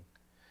anointing,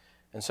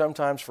 and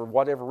sometimes for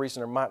whatever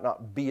reason there might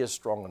not be a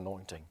strong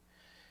anointing.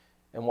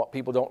 And what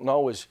people don't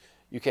know is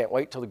you can't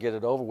wait till they get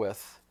it over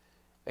with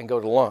and go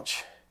to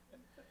lunch.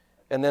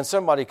 And then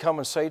somebody come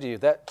and say to you,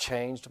 that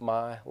changed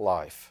my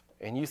life.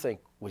 And you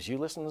think, was you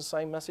listening to the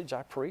same message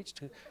I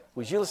preached?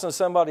 Was you listening to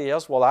somebody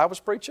else while I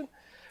was preaching?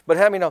 But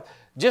how many know,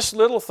 just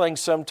little things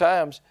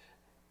sometimes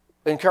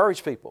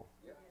encourage people,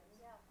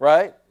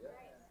 right?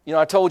 You know,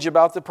 I told you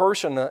about the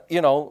person,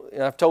 you know,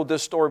 and I've told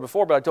this story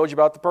before, but I told you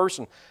about the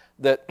person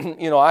that,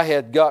 you know, I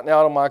had gotten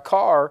out of my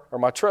car or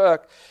my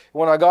truck.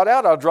 When I got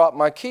out, I dropped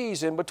my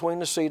keys in between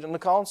the seat and the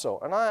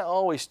console. And I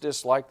always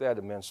disliked that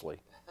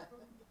immensely.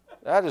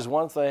 That is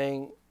one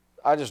thing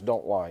I just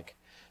don't like.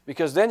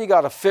 Because then you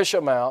got to fish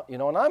them out, you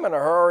know, and I'm in a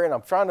hurry and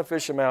I'm trying to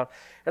fish them out.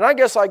 And I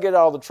guess I get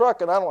out of the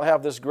truck and I don't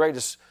have this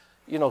greatest,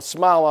 you know,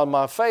 smile on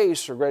my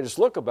face or greatest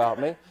look about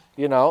me,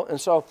 you know. And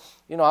so,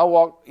 you know, I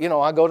walk, you know,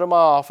 I go to my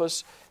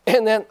office.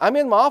 And then I'm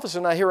in my office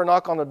and I hear a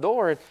knock on the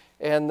door.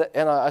 And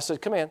I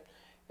said, come in.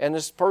 And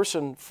this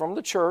person from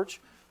the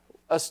church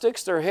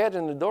sticks their head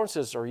in the door and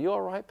says, are you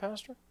all right,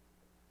 Pastor?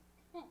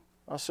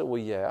 I said,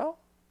 well, yeah.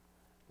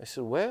 They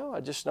said, well,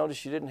 I just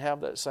noticed you didn't have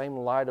that same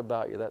light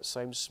about you, that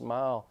same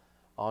smile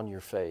on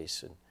your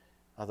face. And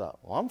I thought,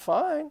 well, I'm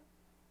fine.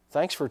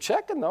 Thanks for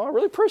checking, though. I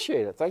really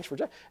appreciate it. Thanks for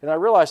checking. And I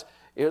realized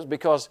it was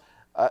because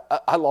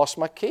I lost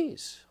my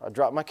keys. I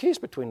dropped my keys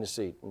between the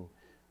seat. And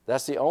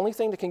that's the only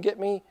thing that can get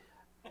me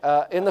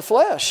in the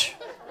flesh.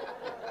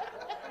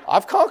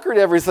 I've conquered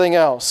everything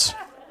else.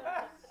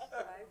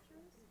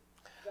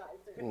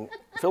 And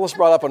Phyllis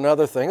brought up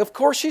another thing. Of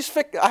course,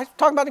 I'm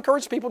talking about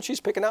encouraging people, and she's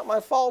picking out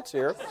my faults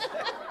here.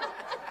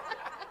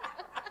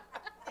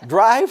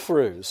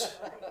 Drive-thrus.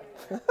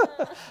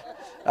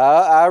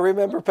 I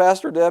remember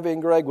Pastor Debbie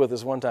and Greg with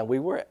us one time.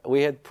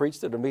 We had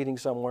preached at a meeting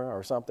somewhere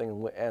or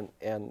something,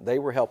 and they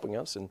were helping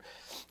us, and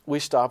we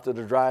stopped at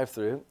a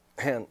drive-thru,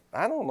 and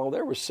I don't know,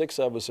 there were 6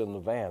 of us in the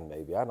van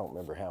maybe. I don't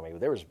remember how many.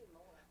 There was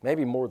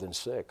maybe more than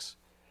 6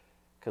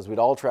 because we'd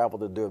all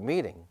traveled to do a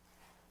meeting.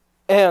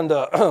 And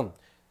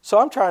so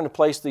I'm trying to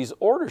place these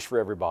orders for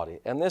everybody,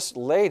 and this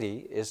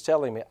lady is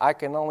telling me I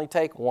can only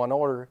take one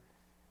order.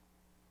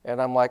 And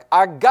I'm like,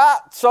 I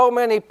got so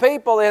many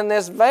people in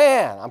this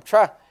van.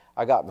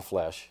 I got in the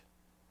flesh.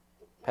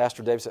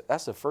 Pastor Dave said,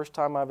 that's the first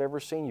time I've ever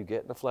seen you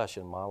get in the flesh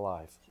in my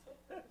life.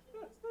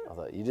 I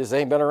thought, you just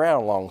ain't been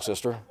around long,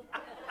 sister.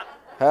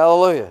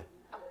 Hallelujah.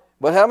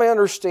 But how many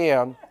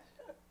understand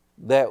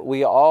that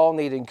we all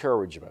need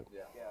encouragement?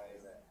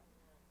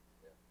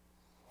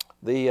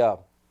 The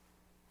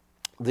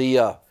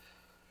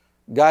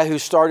guy who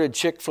started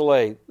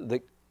Chick-fil-A,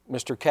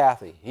 Mr.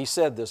 Cathy, he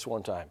said this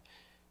one time.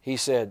 He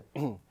said,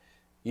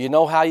 you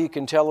know how you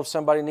can tell if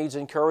somebody needs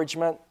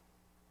encouragement?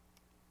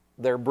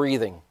 They're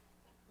breathing.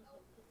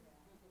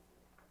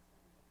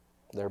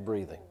 They're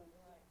breathing.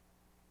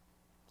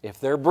 If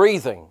they're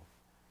breathing,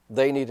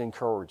 they need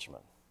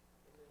encouragement.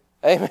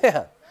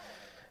 Amen.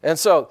 And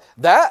so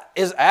that's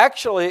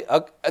actually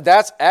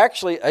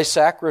a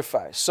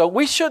sacrifice. So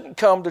we shouldn't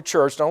come to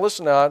church. Now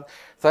listen now,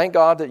 thank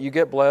God that you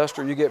get blessed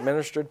or you get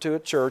ministered to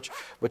at church,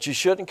 but you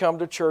shouldn't come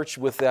to church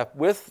with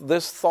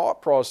this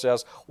thought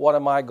process, what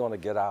am I going to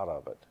get out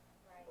of it?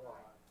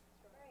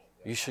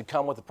 You should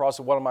come with the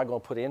process, what am I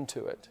going to put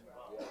into it?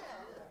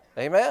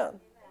 Amen.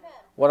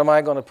 What am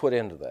I going to put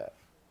into that?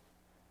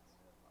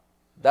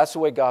 That's the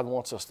way God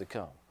wants us to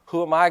come.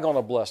 Who am I going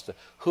to bless today?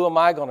 Who am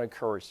I going to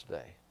encourage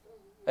today?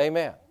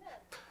 Amen.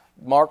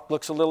 Mark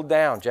looks a little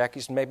down.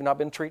 Jackie's maybe not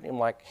been treating him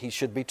like he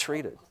should be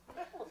treated.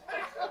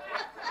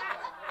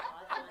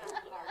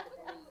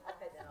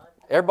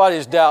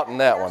 Everybody's doubting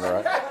that one,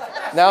 right?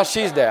 Now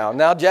she's down.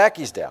 Now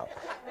Jackie's down.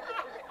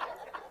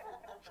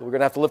 So we're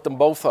going to have to lift them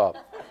both up.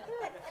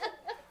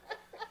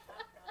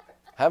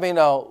 How many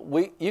know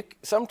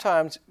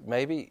sometimes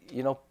maybe,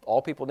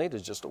 all people need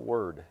is just a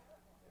word,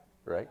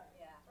 right?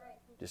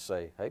 Just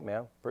say, hey,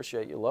 man,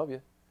 appreciate you, love you.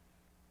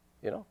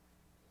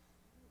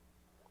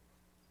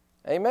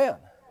 Amen.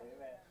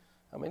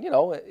 I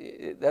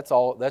mean, that's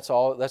all.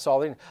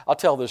 I'll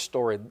tell this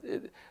story.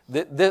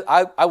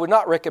 I would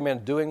not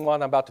recommend doing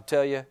one I'm about to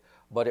tell you,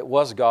 but it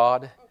was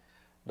God.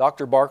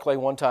 Dr. Barclay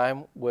one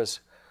time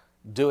was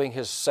doing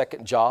his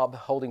second job,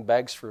 holding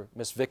bags for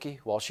Miss Vicky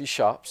while she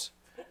shops.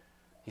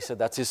 He said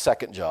that's his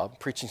second job.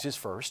 Preaching's his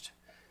first.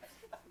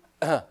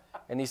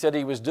 And he said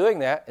he was doing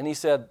that, and he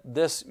said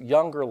this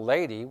younger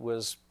lady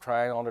was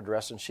trying on a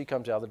dress, and she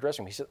comes out of the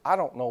dressing room. He said, I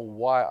don't know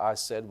why I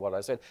said what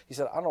I said. He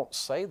said, I don't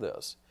say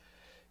this.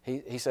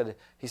 He said,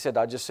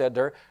 I just said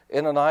to her,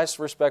 in a nice,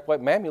 respectful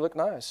way, ma'am, you look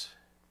nice.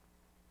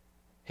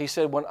 He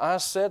said, when I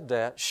said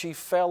that, she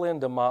fell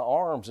into my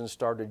arms and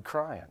started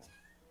crying.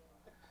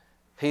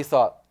 He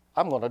thought,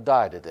 I'm going to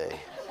die today.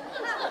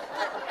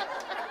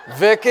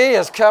 Vicky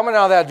is coming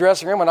out of that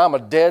dressing room, and I'm a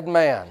dead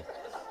man.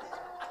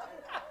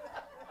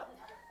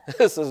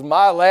 This is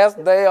my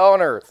last day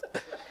on earth.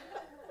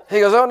 He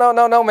goes, oh,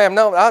 no, ma'am,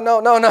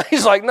 no.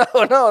 He's like, no,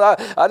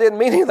 I didn't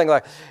mean anything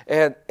like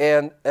that.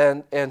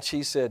 And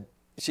she said,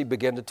 she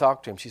began to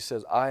talk to him. She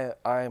says, I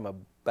am a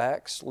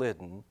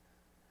backslidden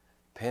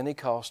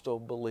Pentecostal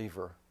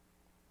believer.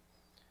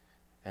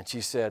 And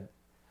she said,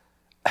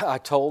 I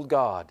told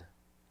God,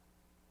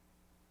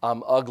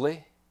 I'm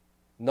ugly.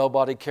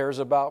 Nobody cares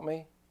about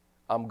me.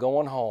 I'm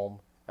going home,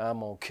 and I'm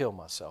going to kill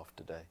myself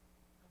today.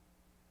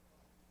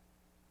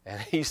 And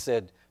he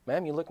said,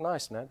 ma'am, you look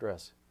nice in that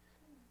dress.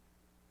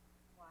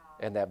 Wow.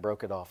 And that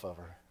broke it off of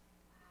her.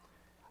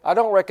 I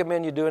don't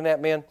recommend you doing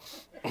that, men.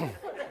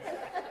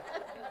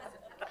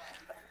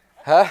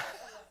 Huh?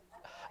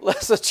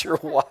 Unless it's your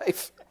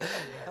wife.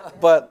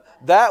 But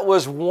that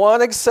was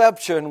one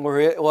exception where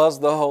it was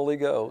the Holy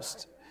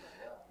Ghost.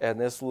 And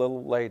this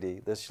little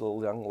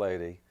young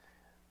lady,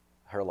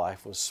 her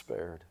life was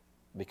spared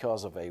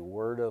because of a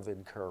word of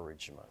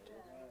encouragement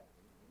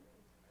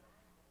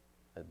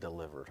that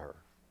delivered her.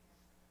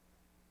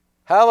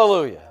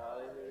 Hallelujah.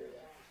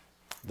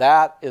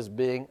 That is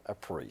being a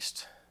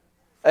priest.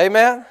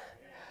 Amen?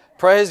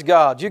 Praise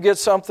God. You get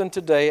something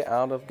today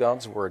out of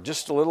God's Word.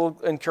 Just a little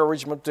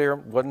encouragement there.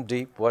 Wasn't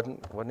deep,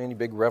 wasn't any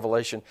big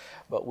revelation,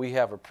 but we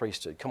have a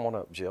priesthood. Come on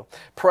up, Jill.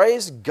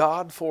 Praise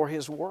God for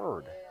His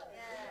Word.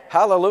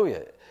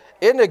 Hallelujah.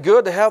 Isn't it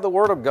good to have the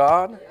Word of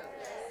God?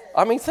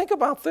 I mean, think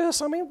about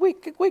this. I mean, we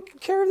can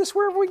carry this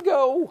wherever we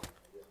go.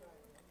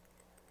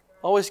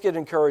 Always get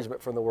encouragement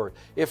from the Word.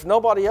 If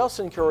nobody else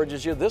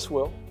encourages you, this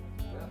will.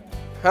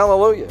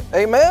 Hallelujah.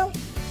 Amen?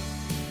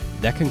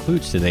 That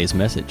concludes today's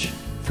message.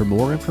 For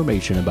more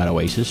information about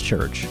Oasis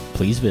Church,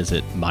 please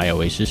visit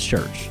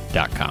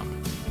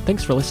myoasischurch.com.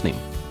 Thanks for listening.